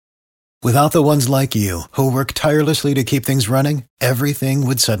Without the ones like you, who work tirelessly to keep things running, everything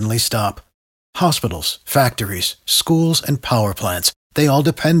would suddenly stop. Hospitals, factories, schools, and power plants, they all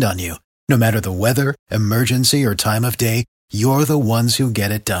depend on you. No matter the weather, emergency, or time of day, you're the ones who get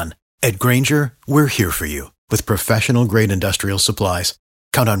it done. At Grainger, we're here for you with professional-grade industrial supplies.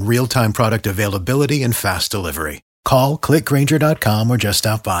 Count on real-time product availability and fast delivery. Call, click Grainger.com, or just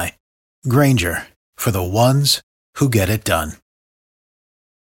stop by. Grainger, for the ones who get it done.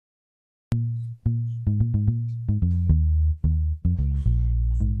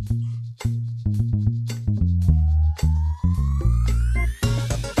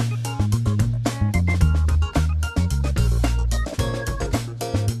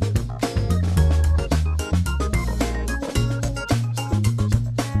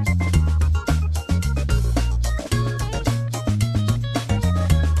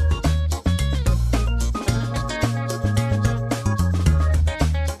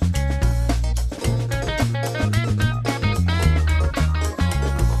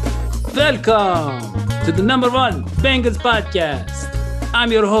 Welcome to the number one Bengals podcast.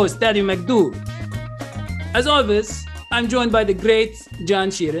 I'm your host, Daddy McDood. As always, I'm joined by the great John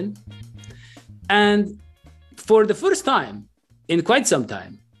Sheeran. And for the first time in quite some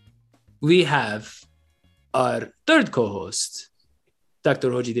time, we have our third co-host, Dr.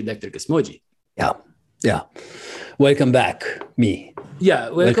 Hoji the Electric Esmoji. Yeah. Welcome back, me. Yeah,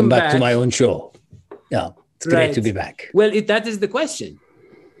 welcome back to my own show. Yeah, it's great to be back. Well, that is the question.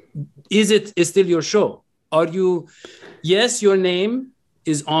 Is it still your show? Are you? Yes, your name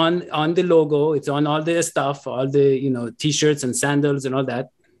is on the logo. It's on all the stuff, all the t-shirts and sandals and all that.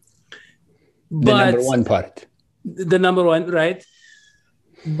 The number one part. The number one, right?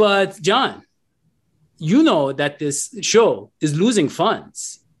 But John, you know that this show is losing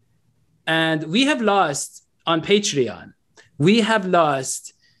funds, and we have lost on Patreon. We have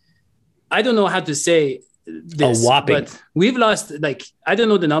lost. I don't know how to say this, but we've lost, like, I don't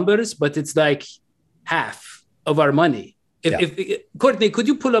know the numbers, but it's like half of our money. If Courtney, could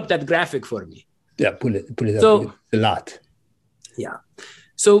you pull up that graphic for me? Yeah, pull it up a lot. Yeah.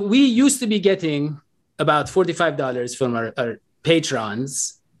 So we used to be getting about $45 from our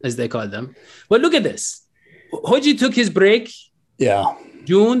patrons, as they call them. But look at this. Hoji took his break. Yeah.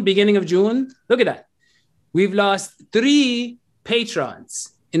 Beginning of June. Look at that. We've lost 3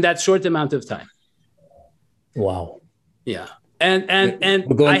 patrons in that short amount of time. Wow. Yeah. And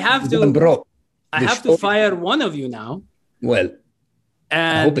I have to fire one of you now. Well,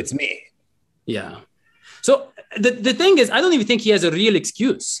 and I hope it's me. Yeah. So the thing is, I don't even think he has a real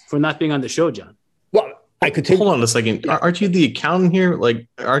excuse for not being on the show, John. Well, I could hold on a second. Yeah. Aren't you the accountant here? Like,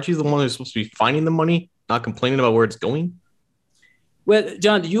 aren't you the one who's supposed to be finding the money, not complaining about where it's going? Well,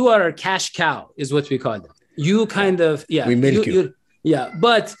 John, you are a cash cow, is what we call them. You kind of, we milk you. Yeah.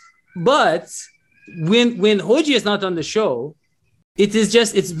 But when Hoji is not on the show,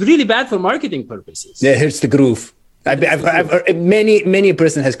 it's really bad for marketing purposes. Yeah, here's the groove. I've many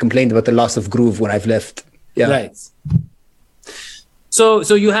person has complained about the loss of groove when I've left. Yeah. Right. So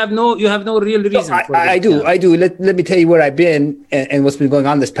you have no real reason for I do. Let me tell you where I've been and what's been going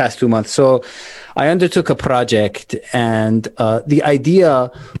on this past 2 months. So I undertook a project, and the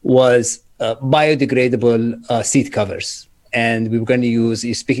idea was biodegradable seat covers. And we were going to use,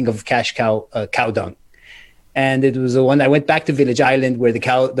 speaking of cash cow, cow dung. And it was the one I went back to Village Island, where the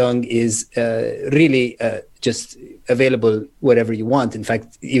cow dung is really just available wherever you want. In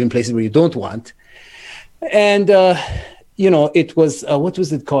fact, even places where you don't want. And, it was, what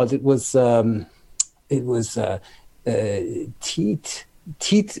was it called? It was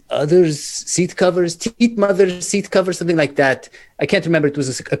Teat Others seat covers, Teat Mother seat covers, something like that. I can't remember. It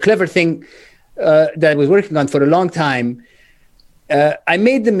was a clever thing that I was working on for a long time. I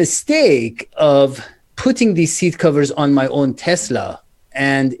made the mistake of putting these seat covers on my own Tesla,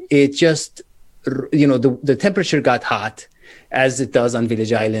 and it just, the temperature got hot, as it does on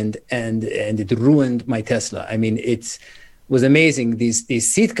Village Island, and it ruined my Tesla. I mean, it was amazing.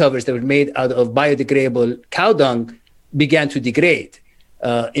 These seat covers that were made out of biodegradable cow dung began to degrade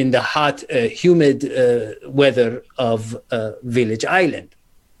in the hot, humid weather of Village Island.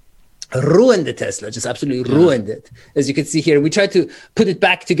 Ruined the Tesla, just absolutely ruined it. As you can see here, we tried to put it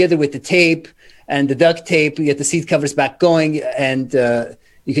back together with the tape and the duct tape. We get the seat covers back going, and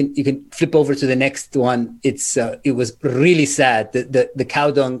you can flip over to the next one. It was really sad. The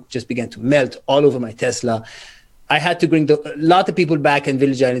cow dung just began to melt all over my Tesla. I had to bring a lot of people back in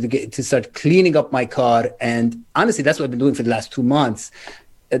Village Island to start cleaning up my car, and honestly, that's what I've been doing for the last 2 months.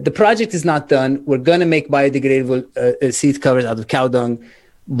 The project is not done. We're gonna make biodegradable seat covers out of cow dung,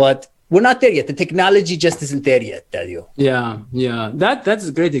 but we're not there yet. The technology just isn't there yet, Dario. Yeah. That's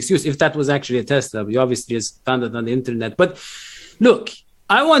a great excuse. If that was actually a Tesla, we obviously just found it on the internet. But look,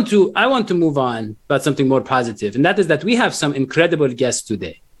 I want to move on about something more positive, and that is that we have some incredible guests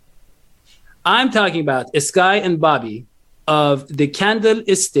today. I'm talking about Sky and Bobby of the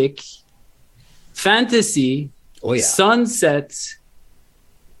Candlestick Fantasy Sunset,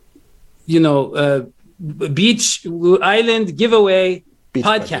 beach island giveaway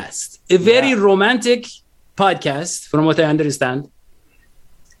podcast. A very romantic podcast, from what I understand.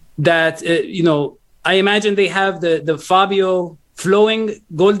 That I imagine they have the Fabio flowing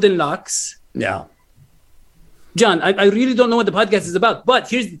golden locks. Yeah. John, I really don't know what the podcast is about, but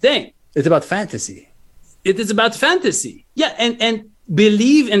here's the thing. It's about fantasy. It is about fantasy. Yeah, and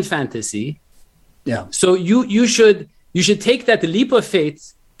believe in fantasy. Yeah. So you should take that leap of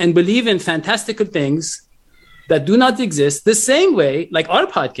faith and believe in fantastical things that do not exist, the same way like our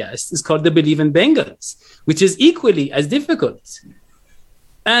podcast is called the Believe in Bengals, which is equally as difficult.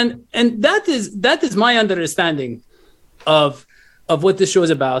 And that is my understanding of what this show is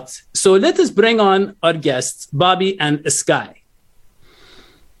about. So let us bring on our guests, Bobby and Sky.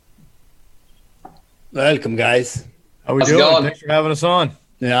 Welcome, guys. How we doing? Thanks for having us on.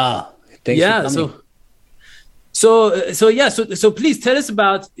 Yeah. Thanks for coming. So please tell us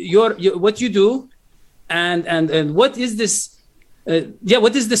about your what you do, and what is this?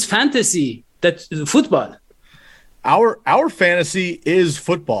 What is this fantasy that football? Our fantasy is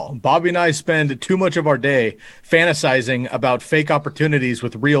football. Bobby and I spend too much of our day fantasizing about fake opportunities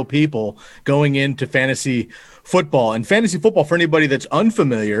with real people going into fantasy football. And fantasy football, for anybody that's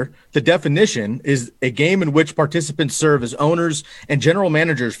unfamiliar, the definition is a game in which participants serve as owners and general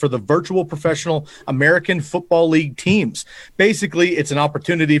managers for the virtual professional American Football League teams. Basically, it's an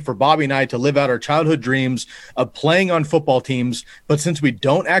opportunity for Bobby and I to live out our childhood dreams of playing on football teams. But since we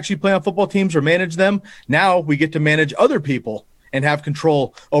don't actually play on football teams or manage them, now we get to manage other people and have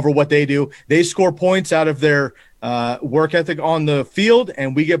control over what they do. They score points out of their work ethic on the field,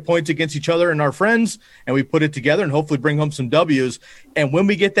 and we get points against each other and our friends, and we put it together and hopefully bring home some W's. And when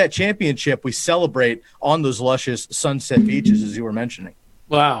we get that championship, we celebrate on those luscious sunset beaches, as you were mentioning.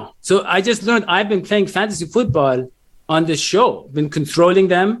 Wow. So I just learned I've been playing fantasy football on this show, been controlling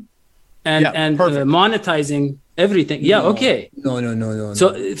them and monetizing everything. Yeah, okay. No.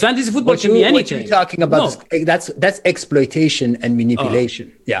 So fantasy football can be anything. What you're talking about, that's exploitation and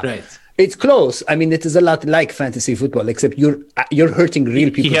manipulation. Yeah. Right. It's close. I mean, it is a lot like fantasy football, except you're hurting real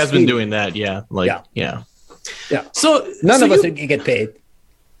people. He has been doing that, yeah. Yeah. So none of us get paid.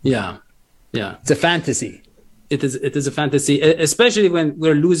 Yeah. It's a fantasy. It is a fantasy, especially when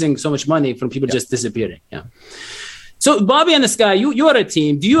we're losing so much money from people just disappearing. Yeah. So Bobby and Sky, you are a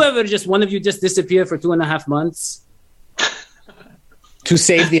team. Do you ever one of you just disappear for 2.5 months? To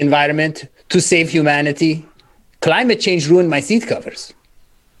save the environment, to save humanity. Climate change ruined my seat covers.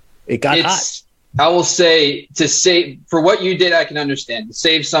 It got hot. I will say, to save for what you did, I can understand. To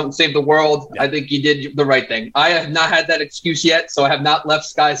save the world. Yeah. I think you did the right thing. I have not had that excuse yet, so I have not left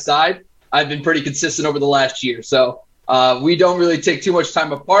Sky's side. I've been pretty consistent over the last year. So we don't really take too much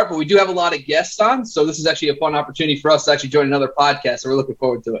time apart, but we do have a lot of guests on. So this is actually a fun opportunity for us to actually join another podcast. So we're looking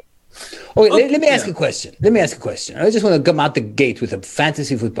forward to it. Let me ask a question. I just want to come out the gate with a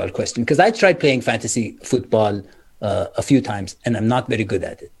fantasy football question, because I tried playing fantasy football a few times, and I'm not very good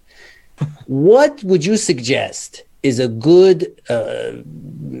at it. What would you suggest is a good,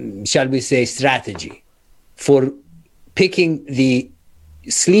 shall we say, strategy for picking the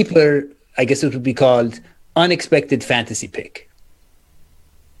sleeper, I guess it would be called, unexpected fantasy pick?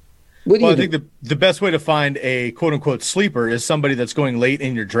 I think the best way to find a quote-unquote sleeper is somebody that's going late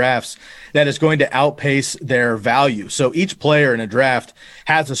in your drafts that is going to outpace their value. So each player in a draft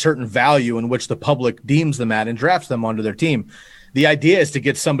has a certain value in which the public deems them at and drafts them onto their team. The idea is to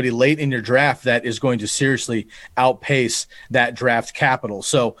get somebody late in your draft that is going to seriously outpace that draft capital.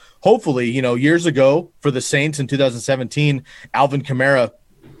 So hopefully, years ago for the Saints in 2017, Alvin Kamara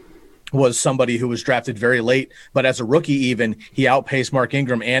was somebody who was drafted very late, but as a rookie even, he outpaced Mark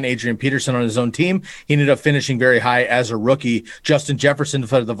Ingram and Adrian Peterson on his own team. He ended up finishing very high as a rookie. Justin Jefferson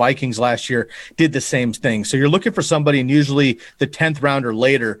for the Vikings last year did the same thing. So you're looking for somebody, and usually the 10th round or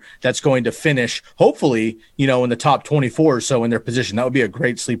later, that's going to finish, hopefully, in the top 24 or so in their position. That would be a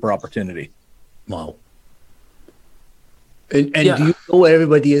great sleeper opportunity. Wow. And do you know where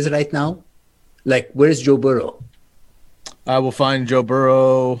everybody is right now? Like, where's Joe Burrow? I will find Joe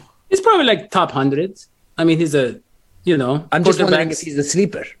Burrow. He's probably like top 100. I mean, he's I'm just wondering if he's a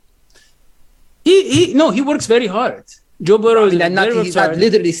sleeper. He works very hard. Joe Burrow is he's not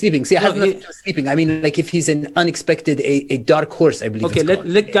literally sleeping. See, I have nothing to do with sleeping. I mean, like if he's an unexpected, a dark horse, I believe.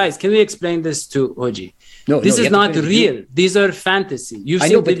 Okay, guys, can we explain this to Hoji? No, this is not real. These are fantasy. You've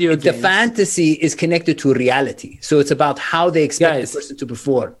seen video games. The fantasy is connected to reality. So it's about how they expect the person to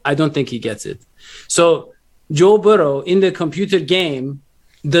perform. I don't think he gets it. So Joe Burrow in the computer game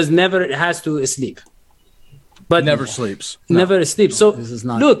has to sleep. But never sleeps. Never sleeps. So this is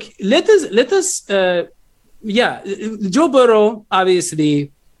not... look, let us Joe Burrow,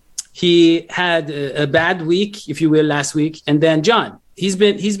 obviously, he had a bad week, if you will, last week. And then John, he's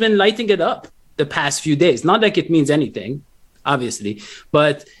been lighting it up the past few days. Not like it means anything, obviously,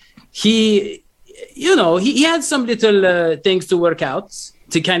 but he had some little things to work out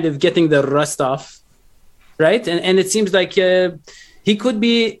to kind of getting the rust off, right? And it seems like he could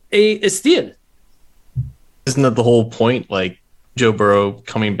be a steal. Isn't that the whole point? Like Joe Burrow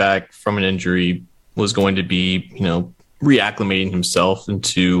coming back from an injury was going to be, reacclimating himself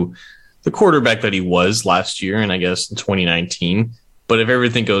into the quarterback that he was last year and I guess in 2019. But if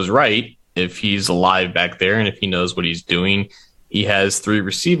everything goes right, if he's alive back there and if he knows what he's doing, he has 3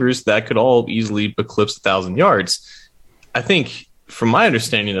 receivers that could all easily eclipse 1,000 yards. I think from my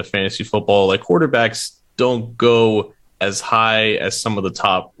understanding of fantasy football, like quarterbacks don't go as high as some of the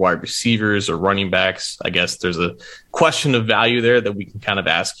top wide receivers or running backs. I guess there's a question of value there that we can kind of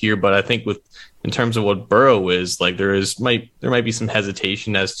ask here. But I think in terms of what Burrow is, like there might be some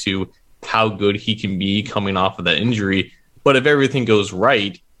hesitation as to how good he can be coming off of that injury. But if everything goes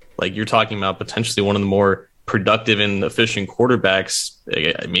right, like you're talking about potentially one of the more productive and efficient quarterbacks,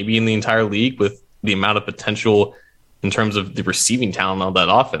 maybe in the entire league with the amount of potential in terms of the receiving talent of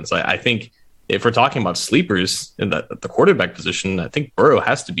that offense. I think if we're talking about sleepers in the quarterback position, I think Burrow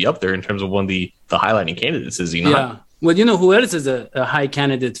has to be up there in terms of one of the highlighting candidates, is he not? Yeah. Well, who else is a high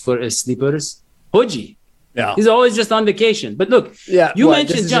candidate for sleepers? Hoji. Yeah. He's always just on vacation. But look, you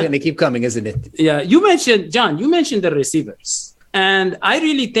mentioned this is John. Going to keep coming, isn't it? Yeah. You mentioned the receivers. And I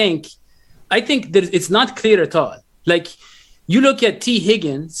really think that it's not clear at all. Like you look at T.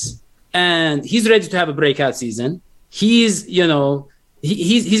 Higgins and he's ready to have a breakout season. He's,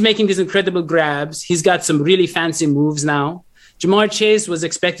 he's making these incredible grabs. He's got some really fancy moves now. Ja'Marr Chase was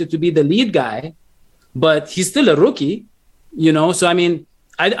expected to be the lead guy, but he's still a rookie, So, I mean,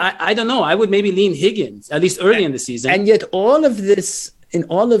 I don't know. I would maybe lean Higgins, at least early in the season. And yet all of this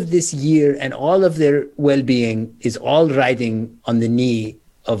year and all of their well-being is all riding on the knee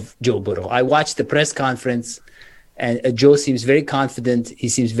of Joe Burrow. I watched the press conference and Joe seems very confident. He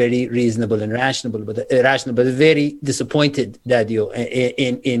seems very reasonable and rational, but very disappointed, Daddio,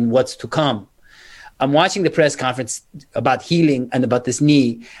 in what's to come. I'm watching the press conference about healing and about this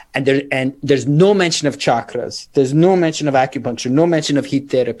knee, and there's no mention of chakras. There's no mention of acupuncture, no mention of heat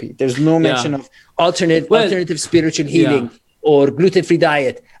therapy. There's no mention of alternative spiritual healing or gluten-free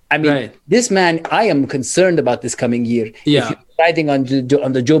diet. I mean, This man, I am concerned about this coming year. Yeah. If you're riding on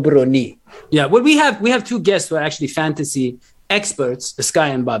the Joe Burrow knee. Yeah, well, we have 2 guests who are actually fantasy experts, Sky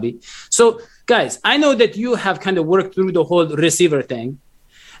and Bobby. So, guys, I know that you have kind of worked through the whole receiver thing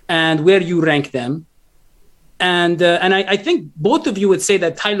and where you rank them. And I think both of you would say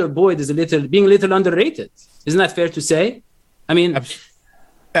that Tyler Boyd is being a little underrated. Isn't that fair to say? I mean,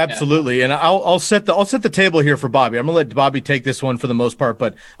 absolutely. And I'll set the table here for Bobby. I'm gonna let Bobby take this one for the most part,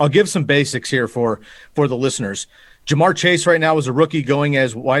 but I'll give some basics here for the listeners. Ja'Marr Chase right now is a rookie going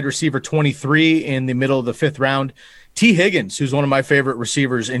as wide receiver 23 in the middle of the 5th round. T. Higgins, who's one of my favorite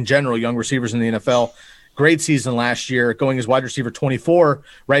receivers in general, young receivers in the NFL. Great season last year, going as wide receiver 24,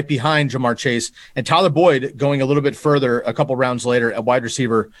 right behind Ja'Marr Chase. And Tyler Boyd going a little bit further a couple rounds later at wide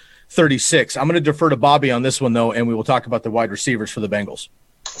receiver 36. I'm going to defer to Bobby on this one, though, and we will talk about the wide receivers for the Bengals.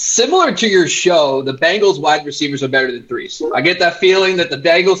 Similar to your show, the Bengals wide receivers are better than 3s. I get that feeling that the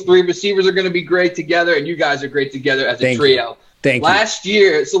Bengals 3 receivers are going to be great together, and you guys are great together as a trio. Thank you. Last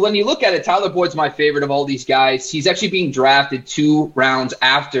year, so when you look at it, Tyler Boyd's my favorite of all these guys. He's actually being drafted 2 rounds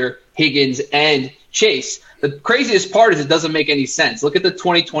after Higgins and Chase. The craziest part is it doesn't make any sense. Look at the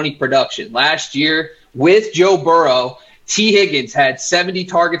 2020 production. Last year, with Joe Burrow, T. Higgins had 70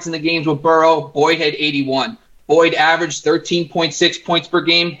 targets in the games with Burrow. Boyd had 81. Boyd averaged 13.6 points per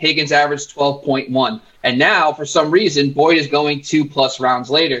game. Higgins averaged 12.1. And now, for some reason, Boyd is going 2+ rounds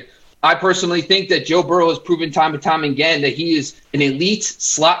later. I personally think that Joe Burrow has proven time and time again that he is an elite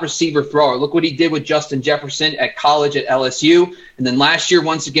slot receiver thrower. Look what he did with Justin Jefferson at college at LSU. And then last year,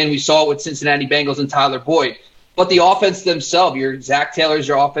 once again, we saw it with Cincinnati Bengals and Tyler Boyd. But the offense themselves, Zach Taylor's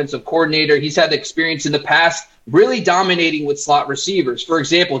your offensive coordinator. He's had the experience in the past really dominating with slot receivers. For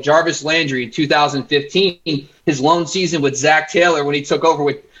example, Jarvis Landry in 2015, his lone season with Zach Taylor when he took over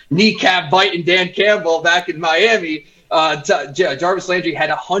with kneecap biting Dan Campbell back in Miami. Jarvis Landry had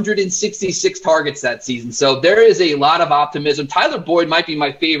 166 targets that season. So there is a lot of optimism. Tyler Boyd might be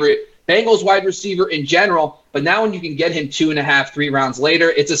my favorite Bengals wide receiver in general, but now when you can get him 2.5, 3 rounds later,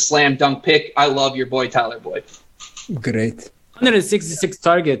 it's a slam dunk pick. I love your boy, Tyler Boyd. Great. 166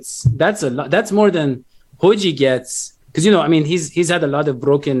 targets. That's a lot. That's more than Hoji gets. Because, you know, I mean, he's had a lot of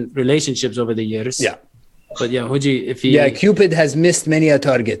broken relationships over the years. Yeah. But yeah, Hoji, if he... Yeah, Cupid has missed many a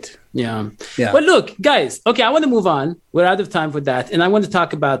target. Yeah. But look, guys, okay, I want to move on. We're out of time for that. And I want to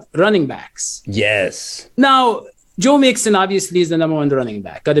talk about running backs. Yes. Now, Joe Mixon obviously is the number one running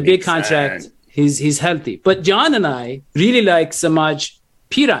back. Got a big contract. He's healthy. But John and I really like Samaj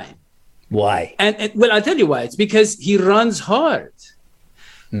Pirine. Why? And well, I'll tell you why. It's because he runs hard.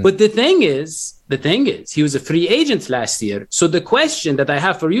 But the thing is, he was a free agent last year. So the question that I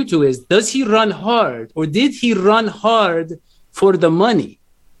have for you two is, does he run hard, or did he run hard for the money?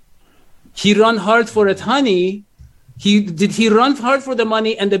 He run hard for it, honey. Did he run hard for the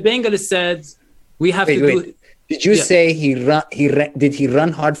money? And the Bengals said, we have to do. Did you say did he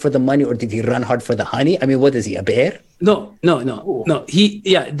run hard for the money, or did he run hard for the honey? I mean, what is he, a bear? No. He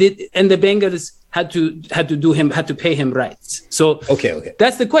did, and the Bengals had to pay him rights. So okay.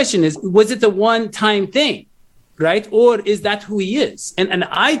 That's the question: was it a one-time thing, right, or is that who he is? And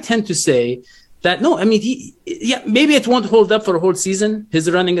I tend to say that no. I mean, maybe it won't hold up for a whole season, his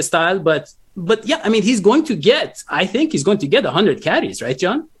running style, but yeah, I mean, I think he's going to get 100 carries, right,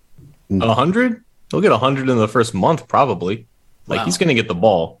 John? 100? He'll get 100 in the first month, probably. Like, He's going to get the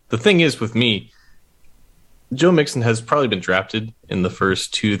ball. The thing is with me, Joe Mixon has probably been drafted in the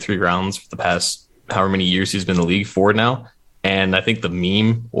first 2 to 3 rounds for the past however many years he's been in the league for now. And I think the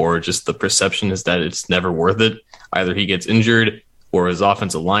meme or just the perception is that it's never worth it. Either he gets injured or his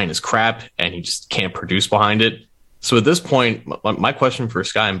offensive line is crap and he just can't produce behind it. So at this point, my question for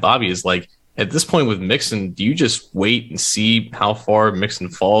Sky and Bobby is like, at this point with Mixon, do you just wait and see how far Mixon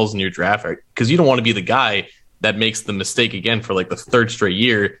falls in your draft? Because you don't want to be the guy that makes the mistake again for like the 3rd straight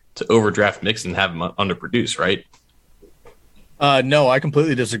year to overdraft Mixon and have him underproduce, right? No, I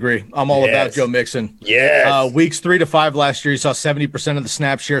completely disagree. I'm all about Joe Mixon. Yes. Weeks 3 to 5 last year, he saw 70% of the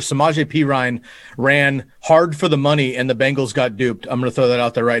snap share. Samaje Perine ran hard for the money, and the Bengals got duped. I'm going to throw that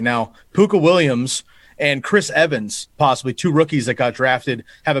out there right now. Puka Williams and Chris Evans, possibly 2 rookies that got drafted,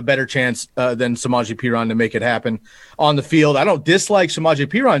 have a better chance than Samaje Perine to make it happen on the field. I don't dislike Samaje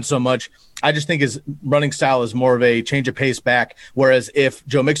Perine so much. I just think his running style is more of a change of pace back, whereas if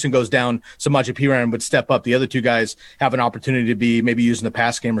Joe Mixon goes down, Samaje Perine would step up. The other 2 guys have an opportunity to be maybe using the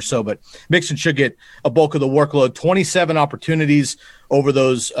pass game or so, but Mixon should get a bulk of the workload. 27 opportunities over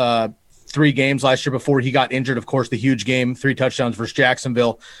those 3 games last year before he got injured. Of course, the huge game, 3 touchdowns versus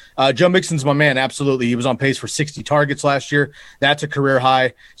Jacksonville. Joe Mixon's my man. Absolutely. He was on pace for 60 targets last year. That's a career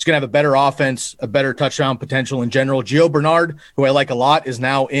high. He's going to have a better offense, a better touchdown potential in general. Gio Bernard, who I like a lot, is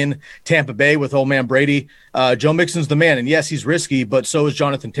now in Tampa Bay with old man Brady. Joe Mixon's the man. And yes, he's risky, but so is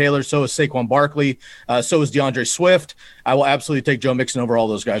Jonathan Taylor. So is Saquon Barkley. So is DeAndre Swift. I will absolutely take Joe Mixon over all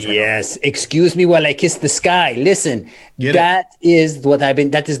those guys. Right yes. Now. Excuse me while I kiss the sky. Listen, that is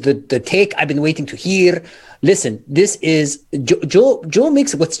the take I've been waiting to hear. Listen, this is Joe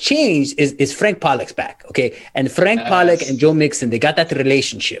Mixon. What's changed is Frank Pollock's back, okay? And Frank Pollock and Joe Mixon, they got that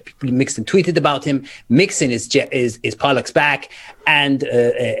relationship. Mixon tweeted about him. Mixon is Pollock's back,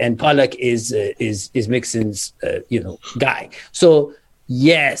 and Pollock is Mixon's guy. So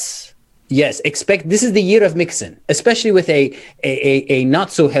yes, expect this is the year of Mixon, especially with a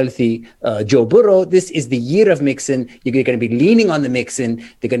not so healthy Joe Burrow. This is the year of Mixon. You're going to be leaning on the Mixon.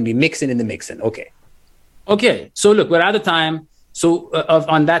 They're going to be mixing in the Mixon. Okay. So look, we're out of time. So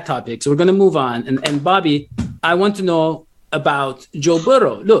on that topic, so we're going to move on. And Bobby, I want to know about Joe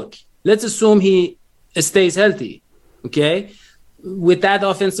Burrow. Look, let's assume he stays healthy. Okay, with that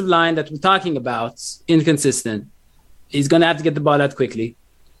offensive line that we're talking about, inconsistent, he's going to have to get the ball out quickly.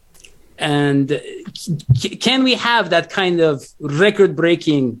 And can we have that kind of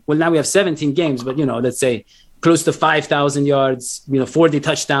record-breaking? Well, now we have 17 games, but let's say close to 5,000 yards, 40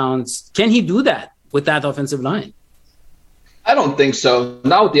 touchdowns. Can he do that with that offensive line? I don't think so.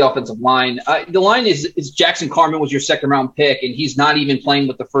 Not with the offensive line. The line is Jackson Carman was your 2nd-round pick, and he's not even playing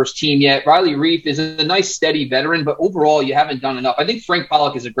with the first team yet. Riley Reif is a nice, steady veteran, but overall, you haven't done enough. I think Frank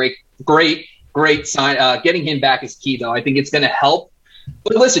Pollock is a great sign. Getting him back is key, though. I think it's going to help.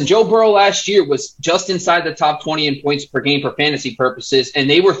 But listen, Joe Burrow last year was just inside the top 20 in points per game for fantasy purposes, and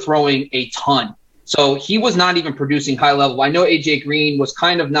they were throwing a ton. So he was not even producing high level. I know A.J. Green was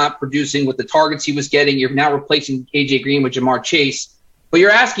kind of not producing with the targets he was getting. You're now replacing A.J. Green with Jamar Chase. But you're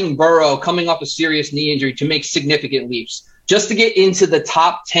asking Burrow, coming off a serious knee injury, to make significant leaps. Just to get into the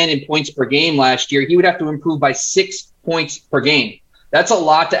top 10 in points per game last year, he would have to improve by 6 points per game. That's a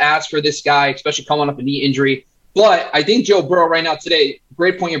lot to ask for this guy, especially coming up a knee injury. But I think Joe Burrow right now today,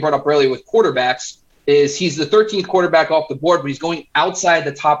 great point you brought up earlier with quarterbacks, is he's the 13th quarterback off the board, but he's going outside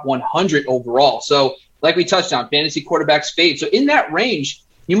the top 100 overall. So like we touched on, fantasy quarterbacks fade. So in that range,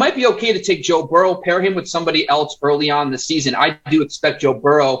 you might be okay to take Joe Burrow, pair him with somebody else early on in the season. I do expect Joe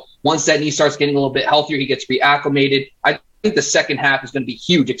Burrow, once that knee starts getting a little bit healthier, he gets reacclimated. I think the second half is going to be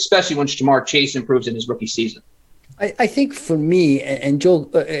huge, especially once Jamar Chase improves in his rookie season. I think for me, and Joe,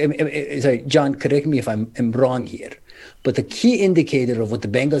 sorry, John, correct me if I'm wrong here, but the key indicator of what the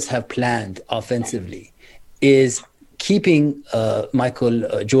Bengals have planned offensively is keeping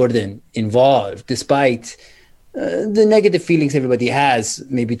Michael Jordan involved, despite the negative feelings everybody has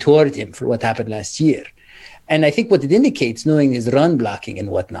maybe toward him for what happened last year. And I think what it indicates, knowing his run blocking and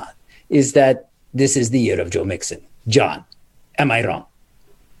whatnot, is that this is the year of Joe Mixon. John, am I wrong?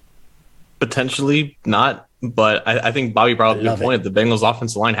 Potentially not. But I think Bobby brought up a good point. The Bengals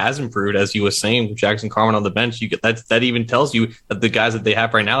offensive line has improved, as you were saying, with Jackson Carman on the bench. You get that even tells you that the guys that they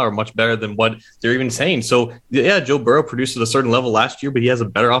have right now are much better than what they're even saying. So yeah, Joe Burrow produced at a certain level last year, but he has a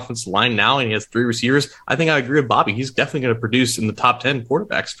better offensive line now, and he has 3 receivers. I think I agree with Bobby. He's definitely going to produce in the top 10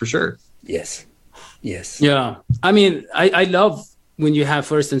 quarterbacks for sure. Yes. Yeah. I mean, I love when you have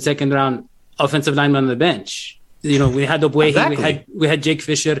first and second round offensive linemen on the bench. You know, we had Obwehi, exactly. we had Jake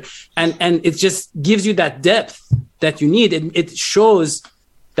Fisher, and it just gives you that depth that you need. It shows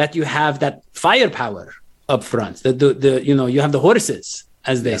that you have that firepower up front. The you have the horses,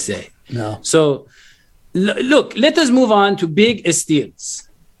 as they say. No. So look, let us move on to big steals.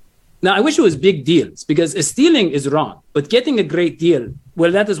 Now, I wish it was big deals, because stealing is wrong, but getting a great deal,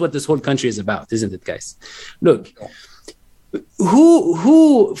 well, that is what this whole country is about, isn't it, guys? Look,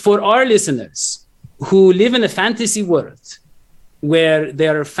 who for our listeners who live in a fantasy world where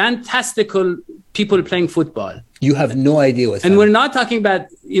there are fantastical people playing football. You have no idea what's happening. And we're not talking about,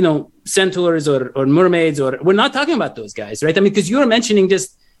 centaurs or mermaids, or we're not talking about those guys, right? I mean, because you're mentioning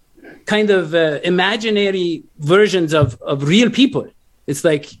just kind of imaginary versions of real people. It's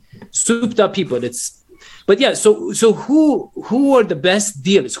like souped up people. But yeah, so who are the best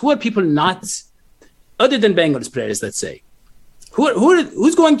deals? Who are people not, other than Bengals players, let's say?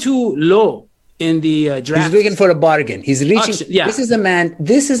 Who's going too low in the draft? He's looking for a bargain. He's reaching. Auction, yeah. This is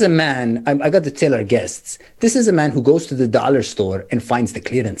a man. I got to tell our guests, this is a man who goes to the dollar store and finds the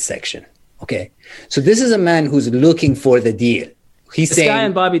clearance section. Okay. So this is a man who's looking for the deal. He's saying, Sky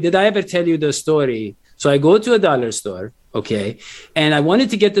and Bobby, did I ever tell you the story? So I go to a dollar store. Okay. And I wanted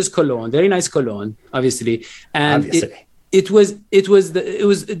to get this cologne, very nice cologne, obviously. And the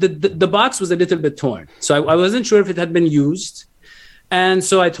box was a little bit torn. So I wasn't sure if it had been used. And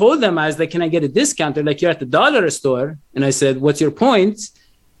so I told them, I was like, can I get a discount? They're like, you're at the dollar store. And I said, what's your point?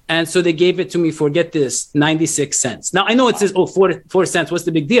 And so they gave it to me for, get this, 96 cents. Now I know it says, 4 cents. What's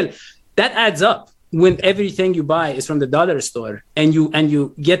the big deal? That adds up when everything you buy is from the dollar store, and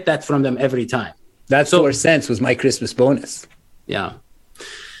you get that from them every time. That 4 cents was my Christmas bonus. Yeah.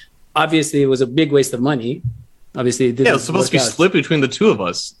 Obviously, it was a big waste of money. Obviously, it was supposed to be split between the two of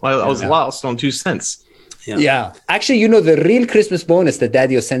us. I was lost on 2 cents. Yeah. Actually, the real Christmas bonus that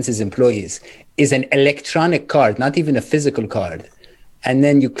Daddy-O sends his employees is an electronic card, not even a physical card. And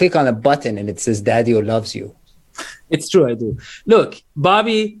then you click on a button and it says Daddy-O loves you. It's true, I do. Look,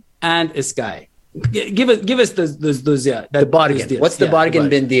 Bobby and Sky, give us those the bargain. Those What's the bargain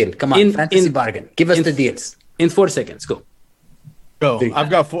bin deal? Come on, fantasy bargain. Give us the deals. In 4 seconds, go.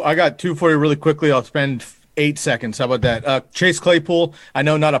 I got 2 for you really quickly. I'll spend 8 seconds. How about that? Chase Claypool, I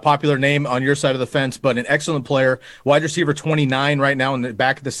know not a popular name on your side of the fence, but an excellent player. Wide receiver 29 right now in the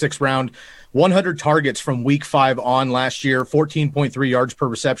back of the 6th round. 100 targets from week 5 on last year, 14.3 yards per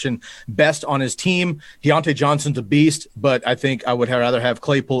reception, best on his team. Deontay Johnson's a beast, but I think I would rather have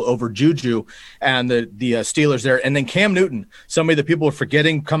Claypool over Juju and the Steelers there. And then Cam Newton, somebody that people are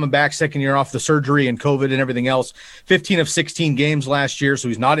forgetting, coming back second year off the surgery and COVID and everything else. 15 of 16 games last year, so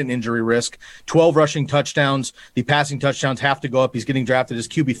he's not an injury risk. 12 rushing touchdowns. The passing touchdowns have to go up. He's getting drafted as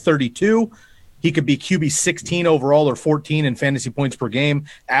QB 32. He could be QB 16 overall or 14 in fantasy points per game.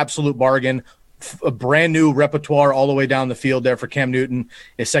 Absolute bargain. A brand new repertoire all the way down the field there for Cam Newton.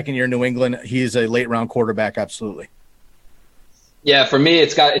 His second year in New England. He is a late round quarterback. Absolutely. Yeah, for me,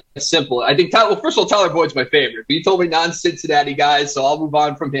 it's simple. I think, first of all, Tyler Boyd's my favorite. But you told me non-Cincinnati guys, so I'll move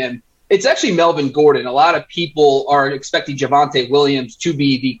on from him. It's actually Melvin Gordon. A lot of people are expecting Javonte Williams to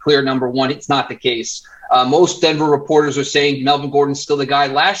be the clear number 1. It's not the case. Most Denver reporters are saying Melvin Gordon's still the guy.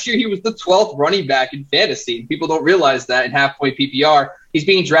 Last year, he was the 12th running back in fantasy. People don't realize that in half-point PPR. He's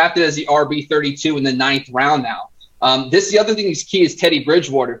being drafted as the RB 32 in the 9th round now. The other thing that's key is Teddy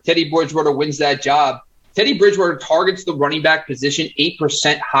Bridgewater. If Teddy Bridgewater wins that job, Teddy Bridgewater targets the running back position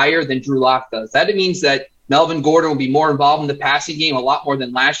 8% higher than Drew Lock does. That means that Melvin Gordon will be more involved in the passing game, a lot more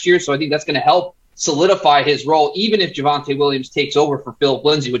than last year. So I think that's going to help solidify his role, even if Javonte Williams takes over for Philip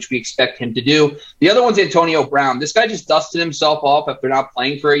Lindsay, which we expect him to do. The other one's Antonio Brown. This guy just dusted himself off after not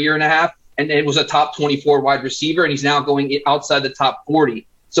playing for a year and a half, and it was a top 24 wide receiver, and he's now going outside the top 40.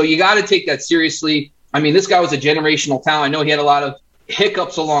 So you got to take that seriously. I mean, this guy was a generational talent. I know he had a lot of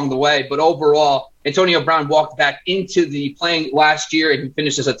hiccups along the way, but overall, Antonio Brown walked back into the playing last year, and he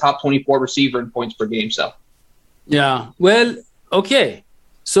finished as a top 24 receiver in points per game. So, yeah, well, okay.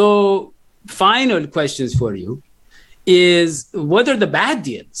 So, final questions for you is, what are the bad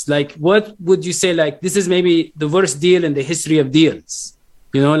deals? Like, what would you say, like, this is maybe the worst deal in the history of deals?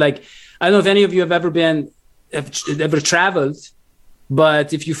 You know, like, I don't know if any of you have ever traveled,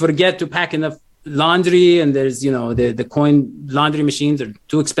 but if you forget to pack enough laundry, and there's, you know, the coin laundry machines are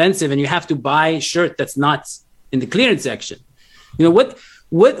too expensive, and you have to buy a shirt that's not in the clearance section. You know,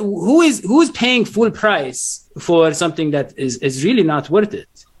 who is paying full price for something that is really not worth it?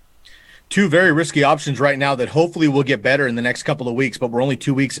 Two very risky options right now that hopefully will get better in the next couple of weeks, but we're only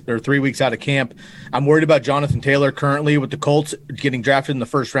 2 weeks or 3 weeks out of camp. I'm worried about Jonathan Taylor currently with the Colts getting drafted in the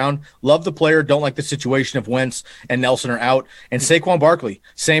first round. Love the player, don't like the situation if Wentz and Nelson are out. And Saquon Barkley,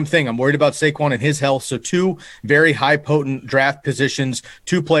 same thing. I'm worried about Saquon and his health. So two very high potent draft positions,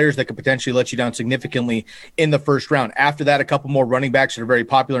 two players that could potentially let you down significantly in the first round. After that, a couple more running backs that are very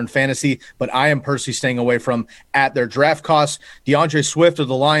popular in fantasy, but I am personally staying away from at their draft costs. DeAndre Swift of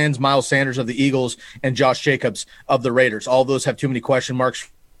the Lions, Miles Sanders of the Eagles, and Josh Jacobs of the Raiders. All of those have too many question marks,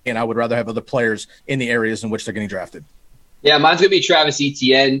 and I would rather have other players in the areas in which they're getting drafted. Yeah, mine's going to be Travis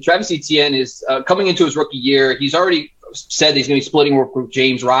Etienne. Travis Etienne is coming into his rookie year. He's already said he's going to be splitting work with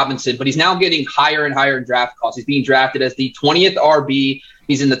James Robinson, but he's now getting higher and higher in draft costs. He's being drafted as the 20th RB.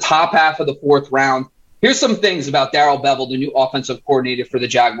 He's in the top half of the fourth round. Here's some things about Darrell Bevell, the new offensive coordinator for the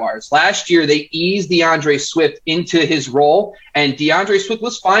Jaguars. Last year, they eased DeAndre Swift into his role, and DeAndre Swift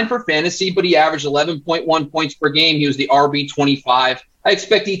was fine for fantasy, but he averaged 11.1 points per game. He was the RB 25. I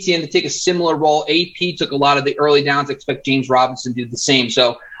expect Etienne to take a similar role. AP took a lot of the early downs. I expect James Robinson to do the same.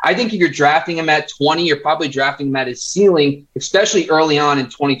 So I think if you're drafting him at 20, you're probably drafting him at his ceiling, especially early on in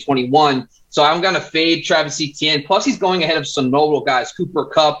 2021. So I'm going to fade Travis Etienne. Plus, he's going ahead of some notable guys: Cooper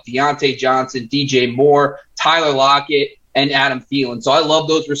Kupp, Deontay Johnson, DJ Moore, Tyler Lockett, and Adam Thielen. So I love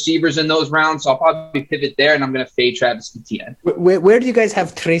those receivers in those rounds. So I'll probably pivot there, and I'm going to fade Travis Etienne. Where do you guys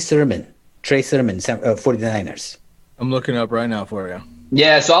have Trey Sermon, 49ers? I'm looking up right now for you.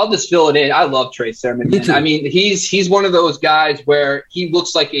 Yeah, so I'll just fill it in. I love Trey Sermon. I mean, he's one of those guys where he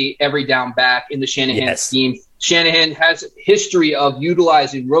looks like a every down back in the Shanahan scheme. Shanahan has a history of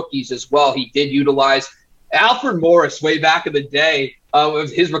utilizing rookies as well. He did utilize Alfred Morris way back in the day of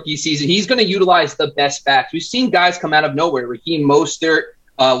his rookie season. He's going to utilize the best backs. We've seen guys come out of nowhere. Raheem Mostert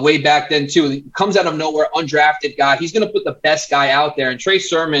way back then too. He comes out of nowhere, undrafted guy. He's going to put the best guy out there. And Trey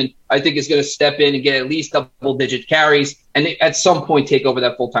Sermon, I think, is going to step in and get at least double-digit carries and at some point take over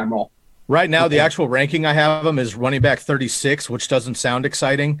that full-time role. Right now, the actual ranking I have him is running back 36, which doesn't sound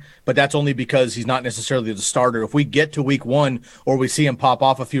exciting, but that's only because he's not necessarily the starter. If we get to week one or we see him pop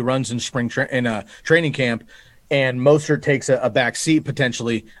off a few runs in training camp, and Mostert takes a back seat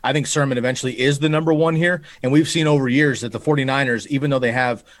potentially, I think Sermon eventually is the number one here. And we've seen over years that the 49ers, even though they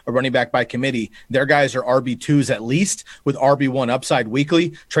have a running back by committee, their guys are RB2s at least with RB1 upside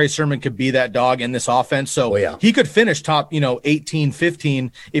weekly. Trey Sermon could be that dog in this offense. So he could finish top, 18,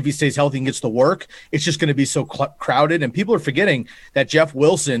 15 if he stays healthy and gets to work. It's just going to be so crowded. And people are forgetting that Jeff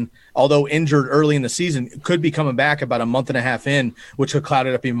Wilson, although injured early in the season, could be coming back about a month and a half in, which could cloud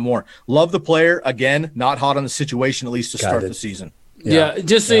it up even more. Love the player. Again, not hot on the situation, at least to start the season. Yeah,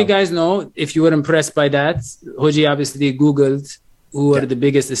 just so you guys know, if you were impressed by that, Hoji obviously Googled who are the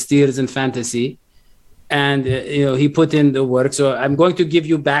biggest steals in fantasy, and he put in the work. So I'm going to give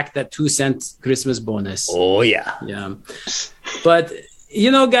you back that 2-cent Christmas bonus. Oh yeah. But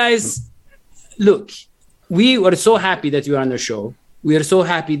guys, look, we were so happy that you are on the show. We are so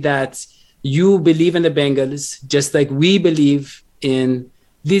happy that you believe in the Bengals, just like we believe in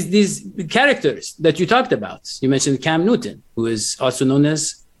these characters that you talked about. You mentioned Cam Newton, who is also known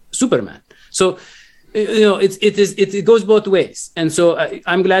as Superman. So, it goes both ways. And so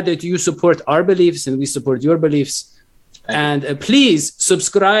I'm glad that you support our beliefs and we support your beliefs. And please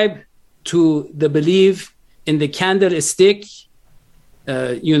subscribe to the Believe in the Candlestick,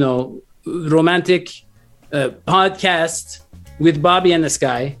 romantic podcast with Bobby and the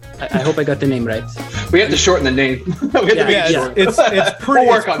Sky. I hope I got the name right. We have to shorten the name. It's pretty. We'll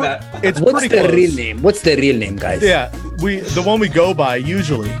work on that. It's What's pretty the close. real name? What's the real name, guys? Yeah, the one we go by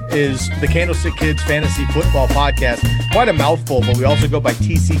usually is the Candlestick Kids Fantasy Football Podcast. Quite a mouthful, but we also go by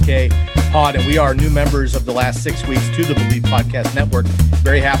TCK Pod, and we are new members of the last 6 weeks to the Believe Podcast Network.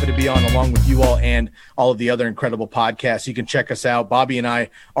 Very happy to be on along with you all and all of the other incredible podcasts. You can check us out. Bobby and I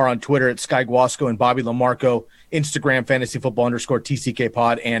are on Twitter at Sky Guasco and Bobby Lamarco. Instagram, fantasy football _TCK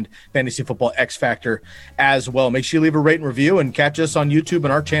pod, and fantasy football X Factor as well. Make sure you leave a rate and review and catch us on YouTube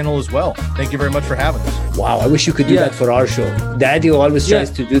and our channel as well. Thank you very much for having us. Wow, I wish you could do that for our show. Daddy always tries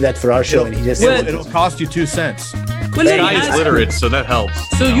to do that for our show, and he just It'll cost you 2 cents. Well, let me Sky is ask literate, you. so that helps.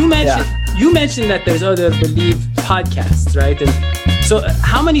 So you mentioned that there's other Believe podcasts, right? And so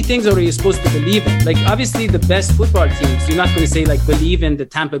how many things are you supposed to believe in? Like, obviously the best football teams, you're not going to say like believe in the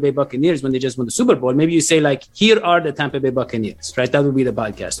Tampa Bay Buccaneers when they just won the Super Bowl. Maybe you say like, here are the Tampa Bay Buccaneers, right? That would be the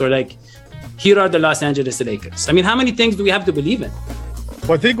podcast. Or like, here are the Los Angeles Lakers. I mean, how many things do we have to believe in?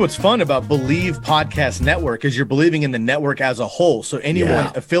 Well, I think what's fun about Believe Podcast Network is you're believing in the network as a whole. So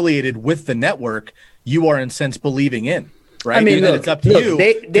anyone affiliated with the network, you are in a sense believing in. Right. I mean, and then look, it's up to you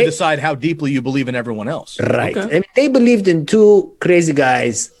to decide how deeply you believe in everyone else. Right. Okay. I mean, they believed in two crazy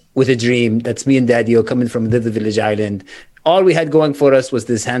guys with a dream. That's me and Daddy-O coming from Little Village Island. All we had going for us was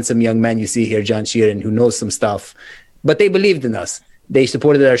this handsome young man you see here, John Sheeran, who knows some stuff. But they believed in us. They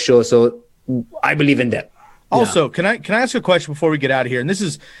supported our show, so I believe in them. Also, can I ask a question before we get out of here? And this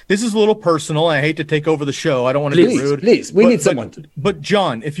is a little personal. I hate to take over the show. I don't want to be rude. Please, we need someone. But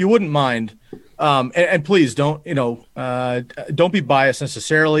John, if you wouldn't mind, and please don't be biased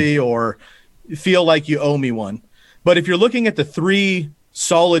necessarily or feel like you owe me one. But if you're looking at the 3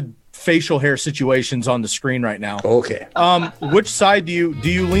 solid facial hair situations on the screen right now, Okay. which side do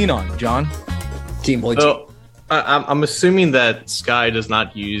you lean on, John? Team Hoji. So I'm assuming that Sky does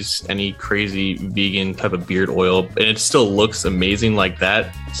not use any crazy vegan type of beard oil, and it still looks amazing like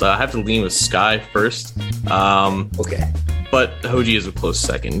that. So I have to lean with Sky first. Okay. But Hoji is a close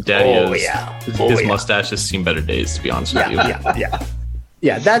second. Daddy his mustache has seen better days, to be honest with you.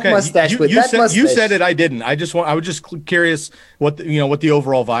 Yeah, that mustache. You said it. I didn't. I was just curious what the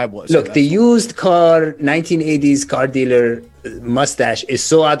overall vibe was. Look, the used car 1980s car dealer mustache is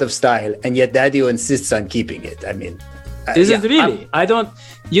so out of style, and yet Daddy-O insists on keeping it. I mean, This is really. I don't.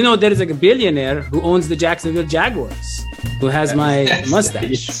 There is like a billionaire who owns the Jacksonville Jaguars who has my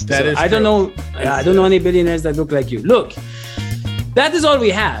mustache. I don't know. I don't know any billionaires that look like you. Look, that is all we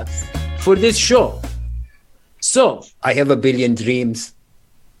have for this show. So I have a billion dreams.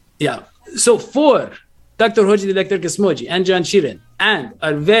 Yeah. So for Dr. Hoji the Electric Smoji and John Sheeran and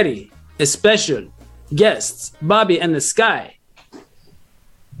our very special guests, Bobby and the Sky,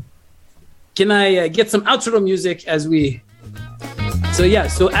 can I get some outro music as we? So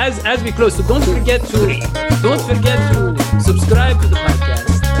as we close, so don't forget to subscribe to the podcast,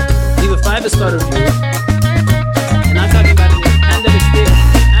 leave a 5-star review, and I'm talking about it in Pandemic State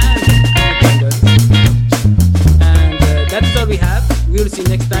and that is all we have. We will see you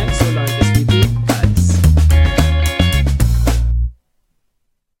next time. So long, SVP. Guys.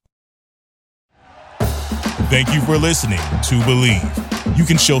 Thank you for listening to Believe. You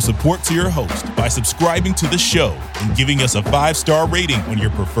can show support to your host by subscribing to the show and giving us a 5-star rating on your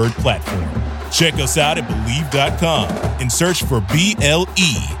preferred platform. Check us out at Believe.com and search for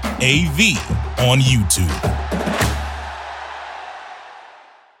BLEAV on YouTube.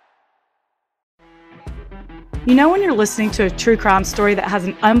 You know when you're listening to a true crime story that has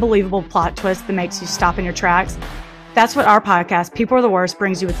an unbelievable plot twist that makes you stop in your tracks? That's what our podcast, People Are the Worst,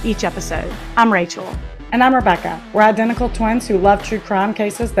 brings you with each episode. I'm Rachel. And I'm Rebecca. We're identical twins who love true crime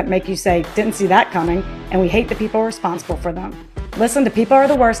cases that make you say, didn't see that coming, and we hate the people responsible for them. Listen to People Are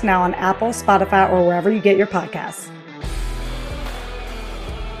the Worst now on Apple, Spotify, or wherever you get your podcasts.